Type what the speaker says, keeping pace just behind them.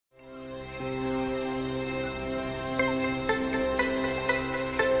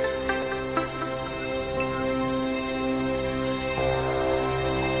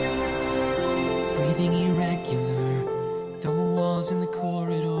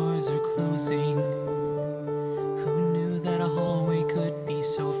doors are closing. Who knew that a hallway could be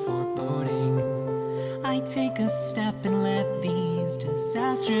so foreboding? I take a step and let these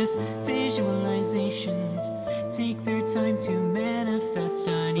disastrous visualizations take their time to manifest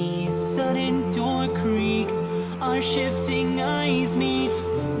unease. Sudden door creak, our shifting eyes meet.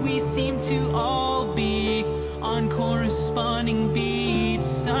 We seem to all be on corresponding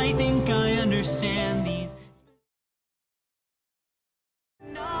beats. I think I understand these.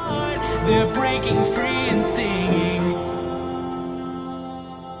 They're breaking free and singing.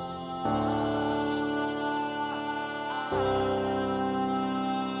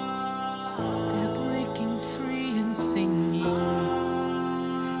 They're breaking free and singing.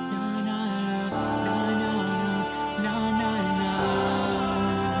 Na na na na na na na na.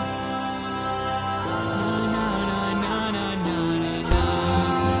 Na na na na na na na.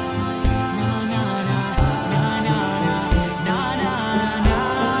 Na na na na na na na na.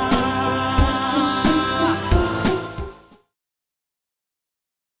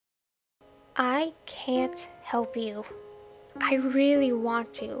 I can't help you. I really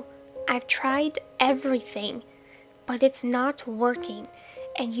want to. I've tried everything, but it's not working,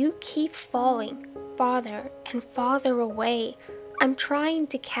 and you keep falling farther and farther away. I'm trying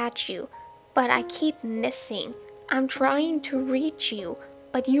to catch you, but I keep missing. I'm trying to reach you,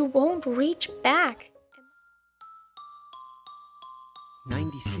 but you won't reach back.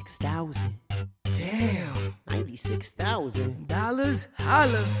 96,000. Damn. $96,000.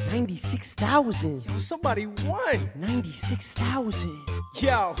 Holla. 96,000. Yo, somebody won. 96,000.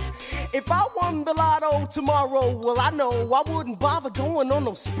 Yo, if I won the lotto tomorrow, well, I know I wouldn't bother going on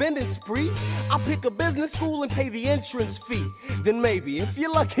no spending spree. I'll pick a business school and pay the entrance fee. Then maybe, if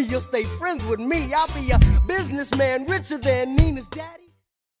you're lucky, you'll stay friends with me. I'll be a businessman richer than Nina's daddy.